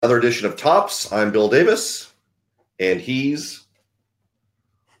Another edition of Tops. I'm Bill Davis, and he's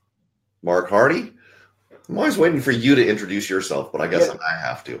Mark Hardy. I'm always waiting for you to introduce yourself, but I guess I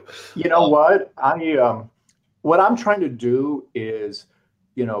have to. You know what? What I'm trying to do is,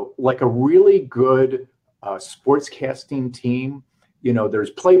 like a really good sportscasting team. There's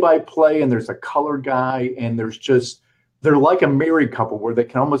play-by-play, and there's a color guy, and they're like a married couple where they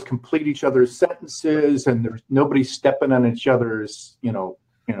can almost complete each other's sentences, and there's nobody stepping on each other's,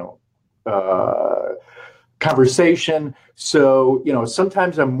 conversation. So,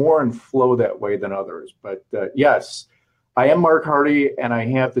 sometimes I'm more in flow that way than others. But yes, I am Mark Hardy, and I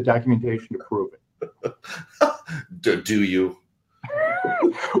have the documentation to prove it. Do you?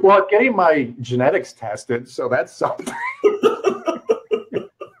 Well, getting my genetics tested, so that's something.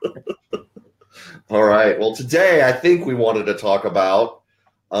 All right. Well, today I think we wanted to talk about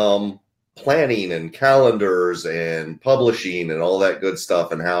planning and calendars and publishing and all that good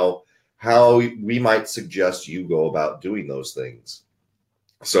stuff, and how we might suggest you go about doing those things.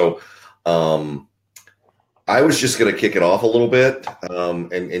 So I was just going to kick it off a little bit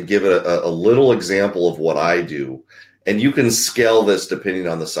and give it a little example of what I do. And you can scale this depending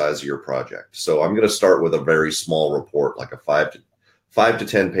on the size of your project. So I'm going to start with a very small report, like a 5 to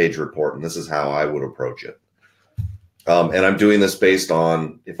 10 page report. And this is how I would approach it. And I'm doing this based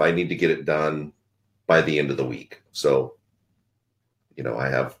on if I need to get it done by the end of the week. So, I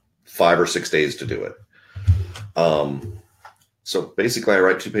have 5 or 6 days to do it. So basically I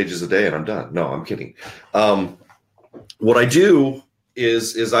write 2 pages a day and I'm done. No, I'm kidding. What I do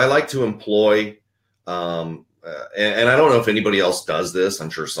is I like to employ, and I don't know if anybody else does this. I'm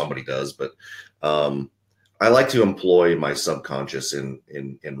sure somebody does, but I like to employ my subconscious in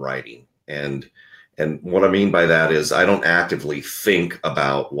writing. And what I mean by that is I don't actively think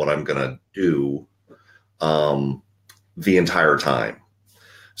about what I'm going to do the entire time.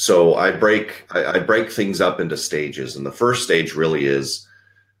 So I break things up into stages. And the first stage really is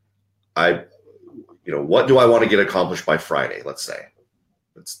what do I want to get accomplished by Friday, let's say.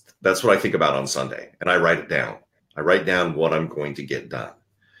 That's what I think about on Sunday, and I write it down. I write down what I'm going to get done.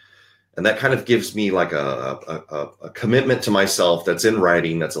 And that kind of gives me like a commitment to myself that's in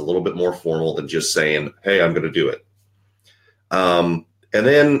writing, that's a little bit more formal than just saying, hey, I'm going to do it. And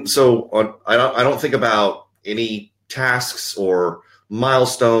then, I don't think about any tasks or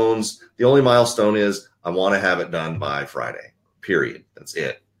milestones. The only milestone is I want to have it done by Friday, period. That's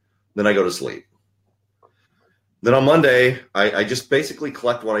it. Then I go to sleep. Then on Monday, I just basically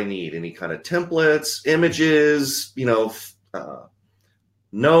collect what I need, any kind of templates, images,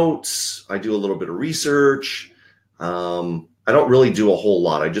 notes. I do a little bit of research. I don't really do a whole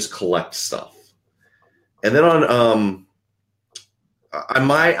lot. I just collect stuff. And then on,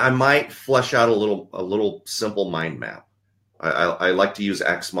 I might flesh out a little simple mind map. I like to use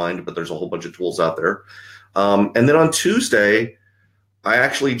XMind, but there's a whole bunch of tools out there. And then on Tuesday, I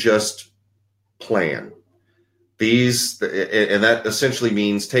actually just plan. And that essentially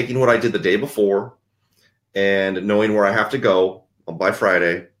means taking what I did the day before and knowing where I have to go by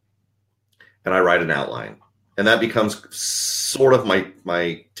Friday, and I write an outline. And that becomes sort of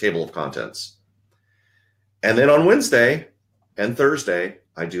my table of contents. And then on Wednesday and Thursday,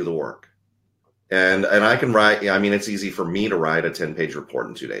 I do the work. And I can write, it's easy for me to write a 10-page report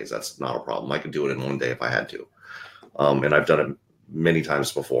in 2 days. That's not a problem. I could do it in 1 day if I had to. And I've done it many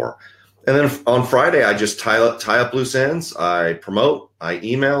times before. And then on Friday, I just tie up loose ends. I promote, I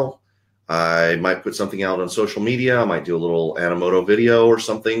email, I might put something out on social media. I might do a little Animoto video or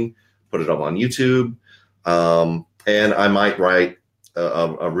something, put it up on YouTube. And I might write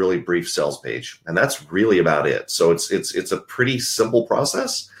a really brief sales page. And that's really about it. So it's a pretty simple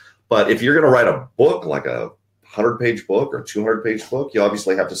process. But if you're going to write a book, like a 100-page book or 200-page book, you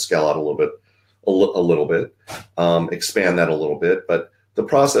obviously have to scale out a little bit, expand that a little bit. But the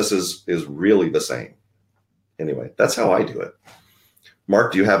process is really the same. Anyway, that's how I do it.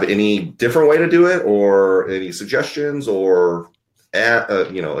 Mark, do you have any different way to do it, or any suggestions or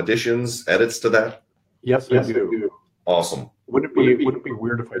additions, edits to that? Yes, I do. Awesome. Would it be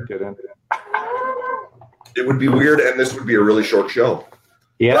weird if I didn't? It would be weird, and this would be a really short show.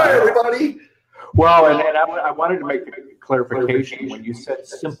 Yeah. Hi, everybody. Well, and I wanted to make a clarification when you said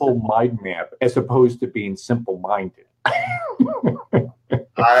simple mind map as opposed to being simple-minded.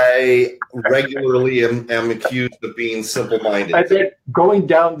 I regularly am accused of being simple-minded. And then going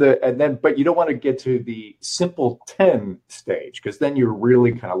down but you don't want to get to the simple 10 stage, because then you're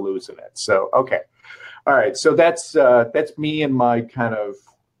really kind of losing it. So, okay. All right. So that's me and my kind of,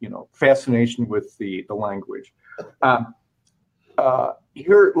 fascination with the language.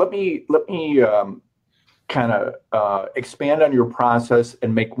 Here, let me kind of expand on your process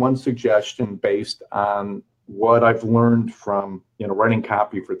and make one suggestion based on what I've learned from, writing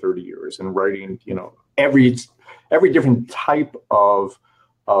copy for 30 years and writing, every different type of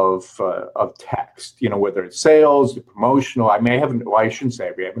text, whether it's sales, promotional. I mean, I shouldn't say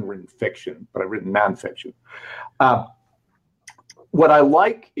I haven't written fiction, but I've written nonfiction. What I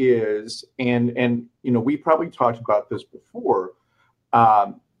like is, and we probably talked about this before.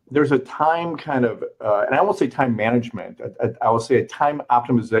 There's a time kind of, and I won't say time management. I will say a time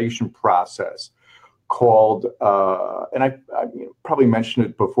optimization process called, and I probably mentioned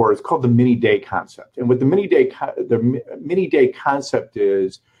it before. It's called the mini day concept. And what the mini day concept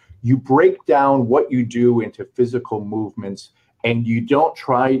is, you break down what you do into physical movements, and you don't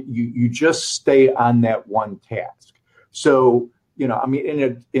try. You just stay on that one task. So, in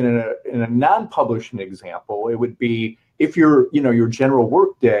a non-publishing example, it would be, if your general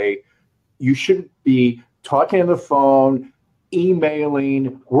work day, you shouldn't be talking on the phone,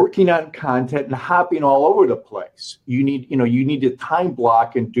 emailing, working on content, and hopping all over the place. You need to time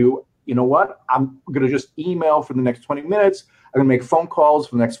block and do, what? I'm going to just email for the next 20 minutes. I'm going to make phone calls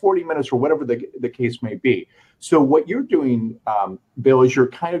for the next 40 minutes, or whatever the case may be. So what you're doing, Bill, is you're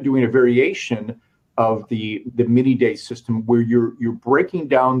kind of doing a variation of the mini day system, where you're breaking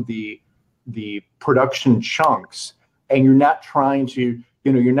down the production chunks. And you're not trying to,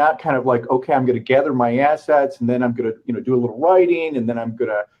 you're not kind of like, okay, I'm going to gather my assets, and then I'm going to, do a little writing, and then I'm going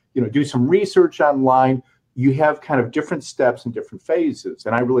to, do some research online. You have kind of different steps and different phases.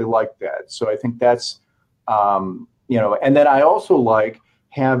 And I really like that. So I think that's, and then I also like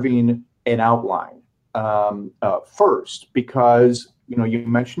having an outline first, because, you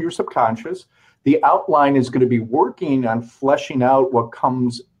mentioned your subconscious. The outline is going to be working on fleshing out what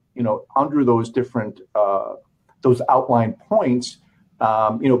comes, under those different, those outline points,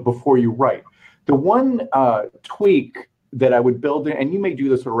 before you write. The one tweak that I would build in, and you may do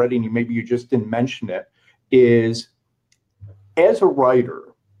this already, and maybe you just didn't mention it, is, as a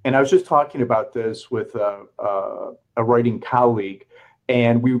writer, and I was just talking about this with a writing colleague,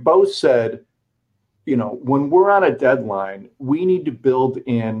 and we both said, when we're on a deadline, we need to build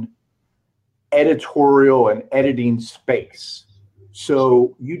in editorial and editing space.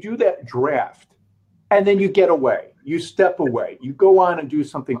 So you do that draft, and then you get away, you step away, you go on and do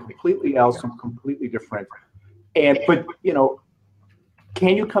something completely else and completely different. But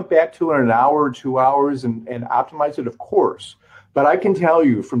can you come back to it in an hour or 2 hours and optimize it? Of course. But I can tell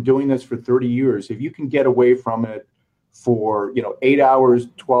you, from doing this for 30 years, if you can get away from it for, 8 hours,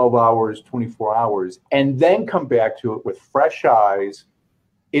 12 hours, 24 hours, and then come back to it with fresh eyes,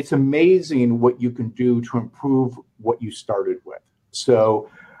 it's amazing what you can do to improve what you started with. So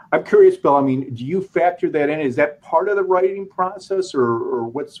I'm curious, Bill, do you factor that in? Is that part of the writing process, or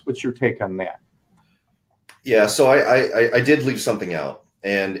what's your take on that? Yeah, so I did leave something out,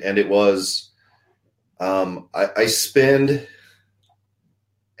 and it was, I spend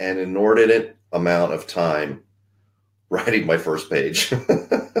an inordinate amount of time writing my first page.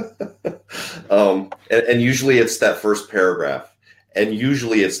 And usually it's that first paragraph, and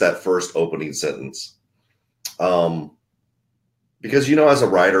usually it's that first opening sentence. Because, as a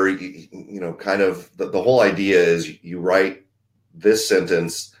writer, kind of the whole idea is you write this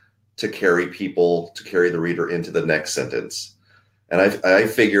sentence to carry the reader into the next sentence. And I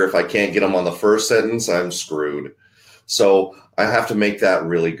figure if I can't get them on the first sentence, I'm screwed. So I have to make that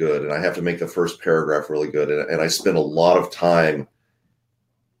really good, and I have to make the first paragraph really good. And I spend a lot of time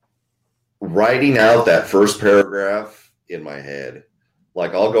writing out that first paragraph in my head.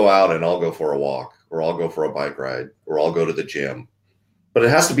 Like, I'll go out and I'll go for a walk, or I'll go for a bike ride, or I'll go to the gym. But it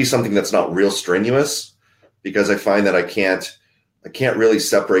has to be something that's not real strenuous, because I find that I can't really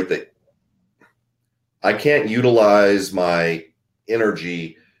separate I can't utilize my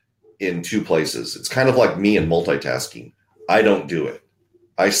energy in two places. It's kind of like me and multitasking. I don't do it.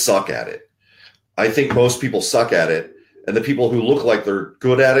 I suck at it. I think most people suck at it, and the people who look like they're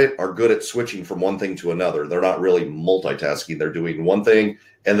good at it are good at switching from one thing to another. They're not really multitasking. They're doing one thing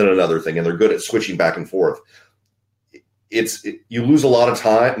and then another thing, and they're good at switching back and forth. You lose a lot of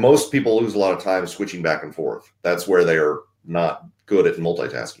time. Most people lose a lot of time switching back and forth. That's where they are not good at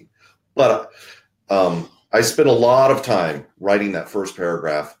multitasking. But I spend a lot of time writing that first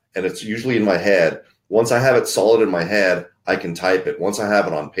paragraph, and it's usually in my head. Once I have it solid in my head, I can type it. Once I have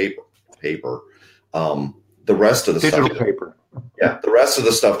it on paper, the rest of the digital stuff, paper. Yeah, the rest of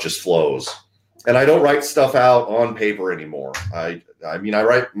the stuff just flows. And I don't write stuff out on paper anymore. I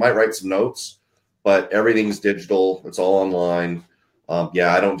might write some notes, but everything's digital. It's all online.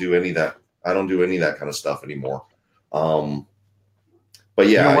 I don't do any of that. I don't do any of that kind of stuff anymore. But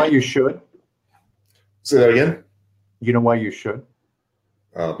yeah, you know why you should? Say that again. You know why you should?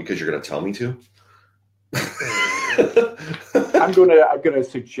 Because you're going to tell me to. I'm gonna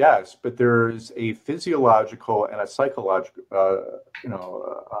suggest, but there's a physiological and a psychological,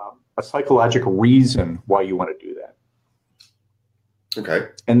 a psychological reason why you want to do that. Okay.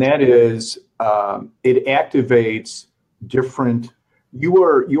 And that is, it activates different. You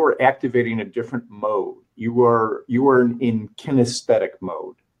are activating a different mode. You are in kinesthetic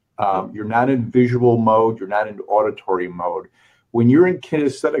mode. You're not in visual mode. You're not in auditory mode. When you're in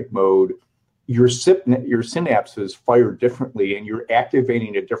kinesthetic mode, your synapses fire differently, and you're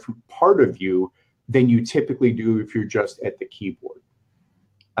activating a different part of you than you typically do if you're just at the keyboard.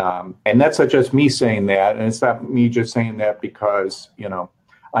 And that's not just me saying that, and it's not me just saying that because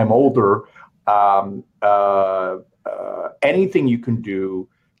I'm older. Anything you can do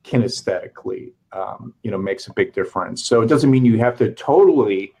kinesthetically, makes a big difference. So it doesn't mean you have to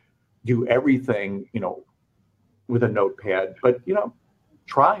totally do everything, with a notepad, but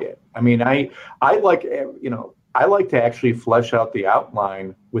try it. I mean, I like to actually flesh out the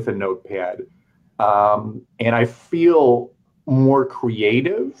outline with a notepad, and I I more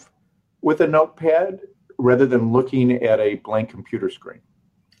creative with a notepad rather than looking at a blank computer screen.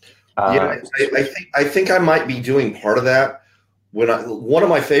 I think I might be doing part of that. One of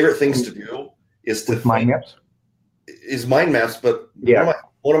my favorite things to do is to mind maps. Is mind maps, but yeah,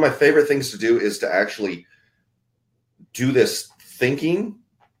 one of my favorite things to do is to actually do this thinking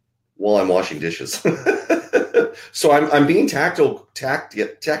while I'm washing dishes. So I'm being tactile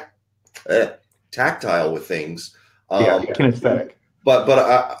with things. Kinesthetic.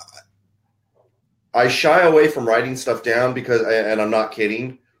 But I shy away from writing stuff down because, and I'm not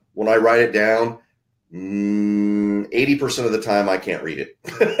kidding, when I write it down, 80% of the time I can't read it.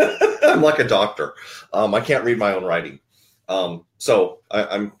 I'm like a doctor. I can't read my own writing. So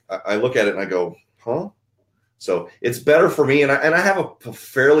I look at it and I go, huh? So it's better for me, and I have a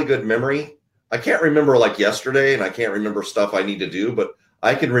fairly good memory. I can't remember like yesterday, and I can't remember stuff I need to do, but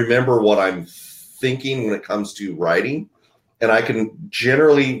I can remember what I'm thinking when it comes to writing, and I can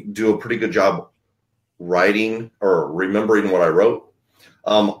generally do a pretty good job writing or remembering what I wrote.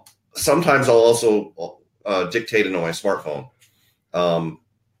 Sometimes I'll also dictate into my smartphone. And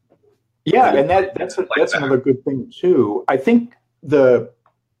that's another good thing too. I think the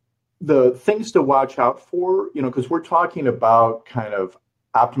things to watch out for, because we're talking about kind of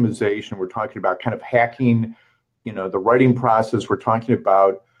optimization, we're talking about kind of hacking, the writing process, we're talking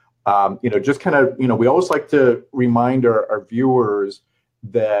about, just kind of, we always like to remind our viewers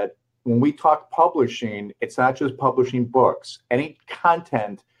that when we talk publishing, it's not just publishing books. Any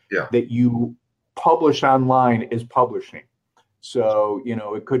content that you publish online is publishing. So,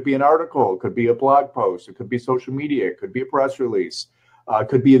 it could be an article, it could be a blog post, it could be social media, it could be a press release.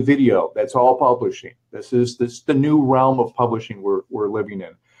 Could be a video. That's all publishing. This is the new realm of publishing we're living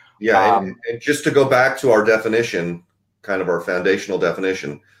in. Yeah, and just to go back to our definition, kind of our foundational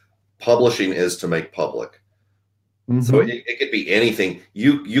definition, publishing is to make public. Mm-hmm. So it could be anything.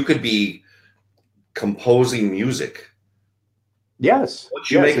 You could be composing music. Yes. Once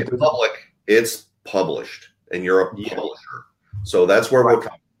you make it public, it's published, and you're a publisher. So that's where we're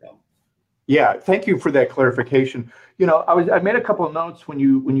coming from. Yeah, thank you for that clarification. I made a couple of notes when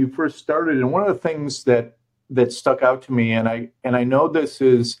you first started, and one of the things that stuck out to me, and I know this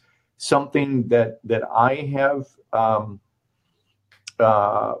is something that I have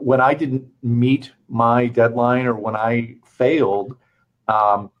when I didn't meet my deadline or when I failed,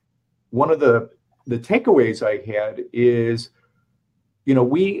 one of the takeaways I had is,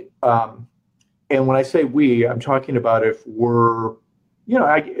 we and when I say we, I'm talking about if we're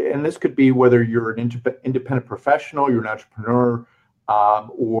and this could be whether you're an independent professional, you're an entrepreneur,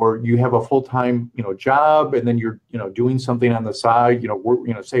 or you have a full-time, job, and then you're, doing something on the side,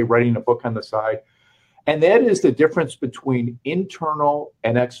 say writing a book on the side. And that is the difference between internal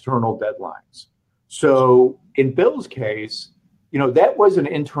and external deadlines. So in Bill's case, that was an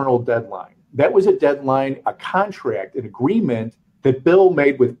internal deadline. That was a deadline, a contract, an agreement that Bill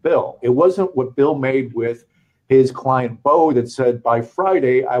made with Bill. It wasn't what Bill made with his client Bo that said, by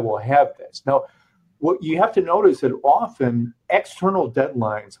Friday, I will have this. Now, what you have to notice that often external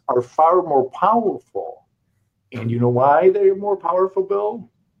deadlines are far more powerful. And you know why they're more powerful, Bill?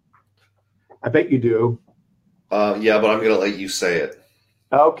 I bet you do. Yeah, but I'm going to let you say it.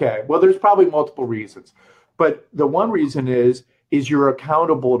 Okay. Well, there's probably multiple reasons. But the one reason is you're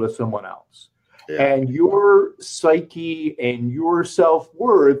accountable to someone else. Yeah. And your psyche and your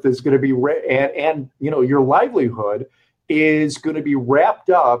self-worth is going to be, and your livelihood is going to be wrapped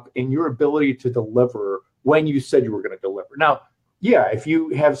up in your ability to deliver when you said you were going to deliver. Now, Yeah, if you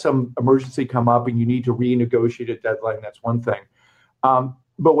have some emergency come up and you need to renegotiate a deadline, that's one thing.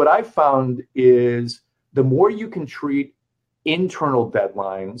 But what I found is the more you can treat internal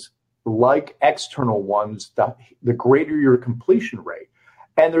deadlines like external ones, the greater your completion rate.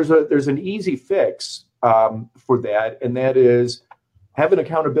 And there's an easy fix for that, and that is have an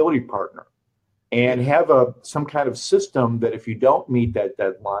accountability partner and have some kind of system that if you don't meet that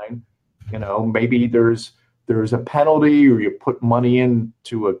deadline, maybe there's a penalty, or you put money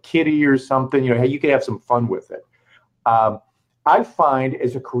into a kitty or something. You can have some fun with it. I find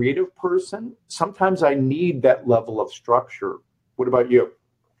as a creative person, sometimes I need that level of structure. What about you?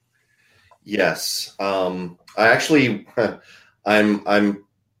 Yes. I actually, I'm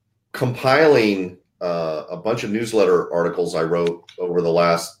compiling a bunch of newsletter articles I wrote over the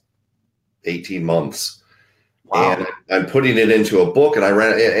last 18 months. Wow. And I'm putting it into a book, and I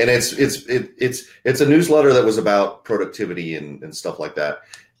ran, and it's a newsletter that was about productivity and stuff like that.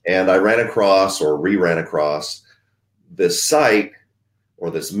 And I ran across or re-ran across this site,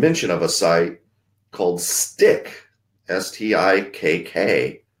 or this mention of a site called Stick,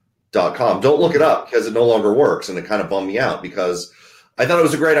 STIKK.com. Don't look it up because it no longer works, and it kind of bummed me out because I thought it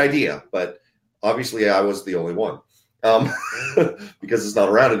was a great idea, but obviously I was the only one because it's not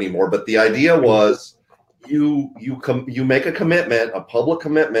around anymore. But the idea was you make a commitment, a public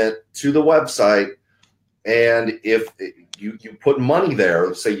commitment to the website, and if you put money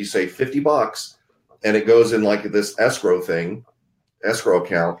there, say you say $50, and it goes in like this escrow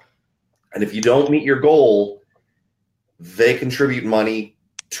account, and if you don't meet your goal, they contribute money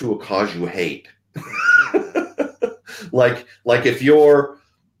to a cause you hate. like if you're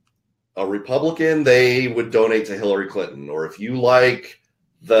a Republican, they would donate to Hillary Clinton, or if you like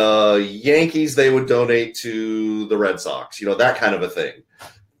the Yankees, they would donate to the Red Sox, that kind of a thing.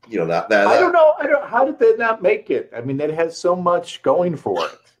 That I don't know. How did they not make it? I mean, it has so much going for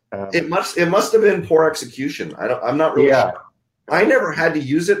it. It must have been poor execution. I'm not really sure. I never had to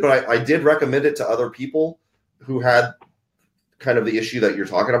use it, but I did recommend it to other people who had kind of the issue that you're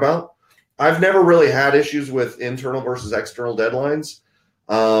talking about. I've never really had issues with internal versus external deadlines.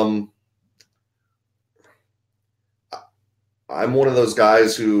 I'm one of those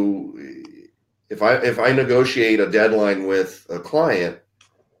guys who, if I negotiate a deadline with a client,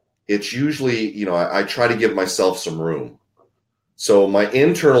 it's usually, I try to give myself some room. So my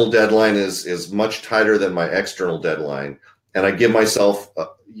internal deadline is much tighter than my external deadline, and I give myself,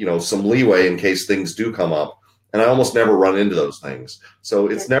 some leeway in case things do come up. And I almost never run into those things. So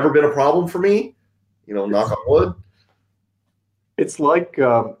it's never been a problem for me, knock on wood. It's like,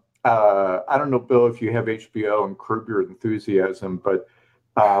 I don't know, Bill, if you have HBO and Curb Your Enthusiasm, but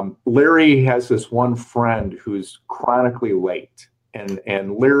Larry has this one friend who's chronically late.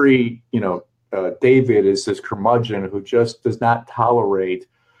 And Larry, David is this curmudgeon who just does not tolerate,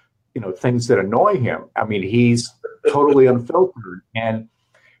 things that annoy him. I mean, he's totally unfiltered. And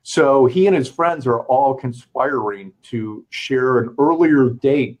so he and his friends are all conspiring to share an earlier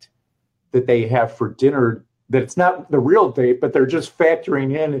date that they have for dinner, that it's not the real date, but they're just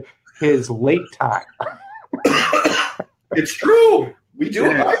factoring in his late time. It's true. We do.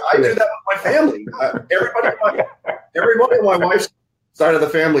 I do that with my family. Everybody on my wife's side of the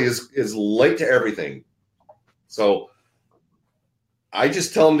family is late to everything. So I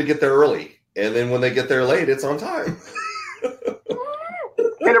just tell them to get there early. And then when they get there late, it's on time.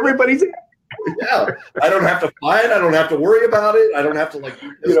 And everybody's yeah. I don't have to fight. I don't have to worry about it. I don't have to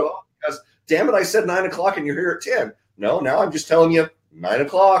because damn it, I said 9 o'clock and you're here at 10. No, now I'm just telling you 9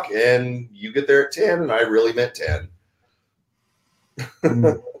 o'clock and you get there at 10 and I really meant 10.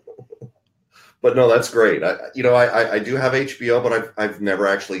 But no, that's great. I do have HBO, but I've never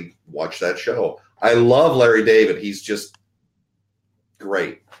actually watched that show. I love Larry David. He's just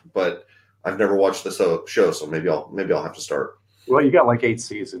great, but I've never watched the show, so maybe I'll have to start. Well, you got like 8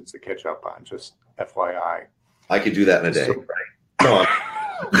 seasons to catch up on, just FYI. I could do that in a day. Right? No.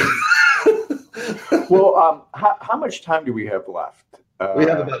 Well, how much time do we have left? We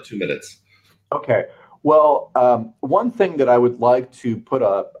have about 2 minutes. Okay. Well, one thing that I would like to put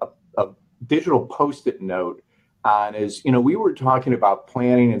a digital Post-it note on is, we were talking about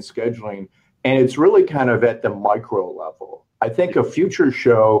planning and scheduling, and it's really kind of at the micro level. I think a future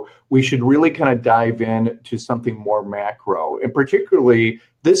show, we should really kind of dive in to something more macro, and particularly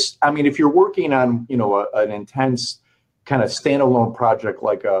this. I mean, if you're working on, an intense kind of standalone project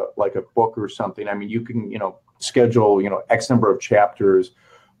like a book or something, I mean, you can, schedule, X number of chapters.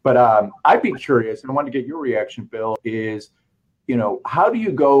 But I'd be curious, and I want to get your reaction, Bill, is, how do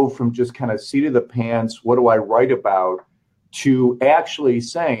you go from just kind of seat of the pants, what do I write about, to actually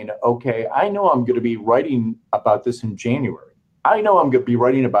saying, okay, I know I'm going to be writing about this in January. I know I'm going to be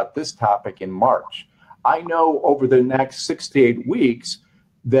writing about this topic in March. I know over the next 6 to 8 weeks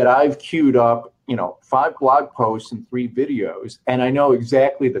that I've queued up, 5 blog posts and 3 videos, and I know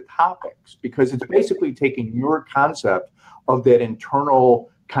exactly the topics because it's basically taking your concept of that internal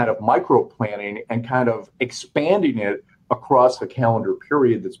kind of micro planning and kind of expanding it across a calendar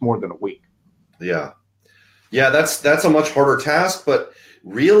period that's more than a week. Yeah. Yeah, that's a much harder task, but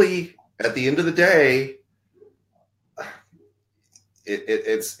really at the end of the day,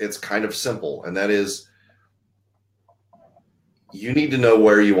 it's kind of simple, and that is you need to know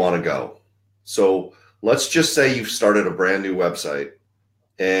where you want to go. So let's just say you've started a brand new website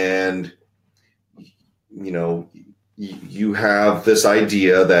and you have this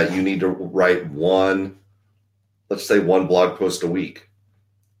idea that you need to write one blog post a week.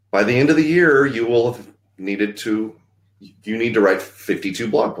 By the end of the year, you need to write 52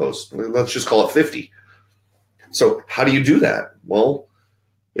 blog posts. Let's just call it 50. So how do you do that? Well,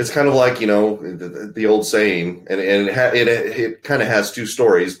 it's kind of like, the old saying, and it kind of has 2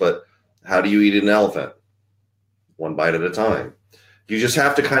 stories, but how do you eat an elephant? One bite at a time. You just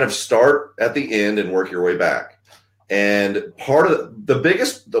have to kind of start at the end and work your way back. And part of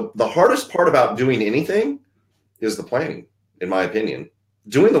the hardest part about doing anything is the planning, in my opinion.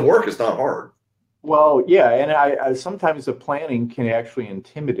 Doing the work is not hard. Well, yeah, and I sometimes the planning can actually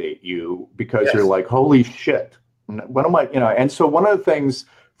intimidate you because Yes. you're like, holy shit, what am I, and so one of the things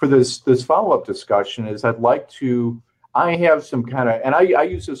for this follow-up discussion is I have some kind of, and I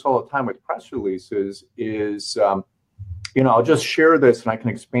use this all the time with press releases, is, I'll just share this and I can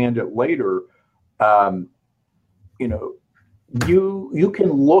expand it later. You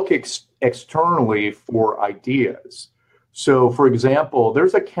can look externally for ideas. So, for example,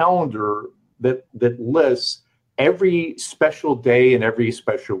 there's a calendar that lists every special day and every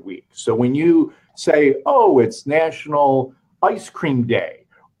special week. So when you say, oh, it's National Ice Cream Day,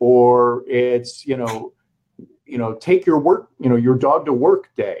 or it's, take your dog to work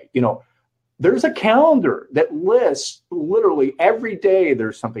day, there's a calendar that lists literally every day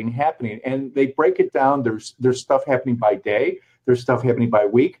there's something happening, and they break it down. There's stuff happening by day, there's stuff happening by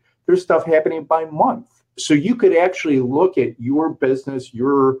week, there's stuff happening by month. So you could actually look at your business,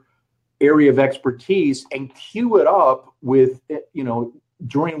 your area of expertise, and queue it up with,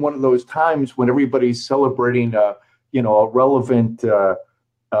 during one of those times when everybody's celebrating a relevant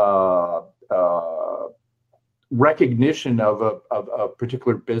recognition of a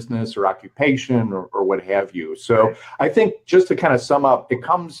particular business or occupation or what have you. So I think just to kind of sum up, it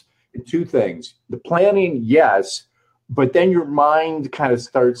comes in 2 things. The planning, yes, but then your mind kind of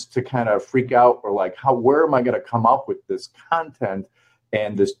starts to kind of freak out, or like, where am I going to come up with this content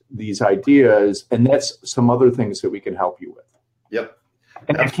and these ideas? And that's some other things that we can help you with. Yep.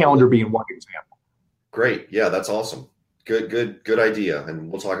 And that calendar being one example. Great. Yeah, that's awesome. Good idea. And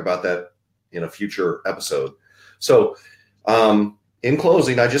we'll talk about that in a future episode. So in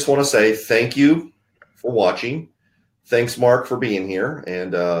closing, I just want to say thank you for watching. Thanks, Mark, for being here.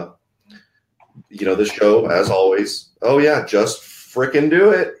 And, the show, as always, oh, yeah, just frickin' do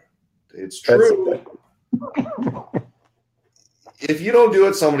it. It's true. If you don't do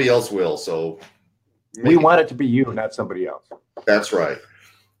it, somebody else will. So we want it to be you, not somebody else. That's right.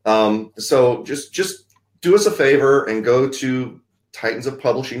 So just do us a favor and go to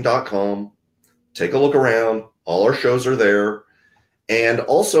titansofpublishing.com. Take a look around. All our shows are there. And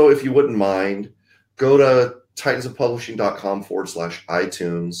also, if you wouldn't mind, go to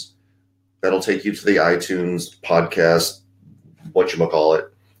titansofpublishing.com/iTunes. That'll take you to the iTunes podcast,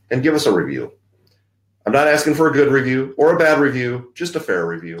 whatchamacallit, and give us a review. I'm not asking for a good review or a bad review, just a fair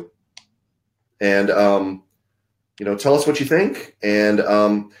review. And, tell us what you think. And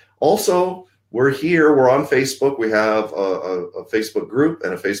also, we're here. We're on Facebook. We have a Facebook group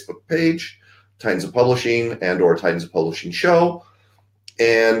and a Facebook page, Titans of Publishing or Titans of Publishing Show.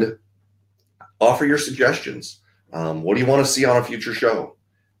 And offer your suggestions. What do you want to see on a future show?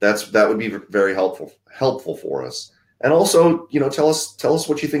 That would be very helpful for us. And also, tell us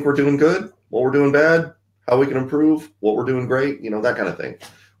what you think we're doing good, what we're doing bad, how we can improve, what we're doing great, that kind of thing.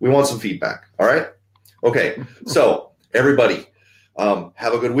 We want some feedback. All right. Okay. So everybody,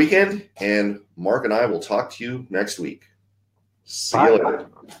 have a good weekend, and Mark and I will talk to you next week. See you later.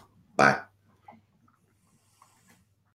 Bye.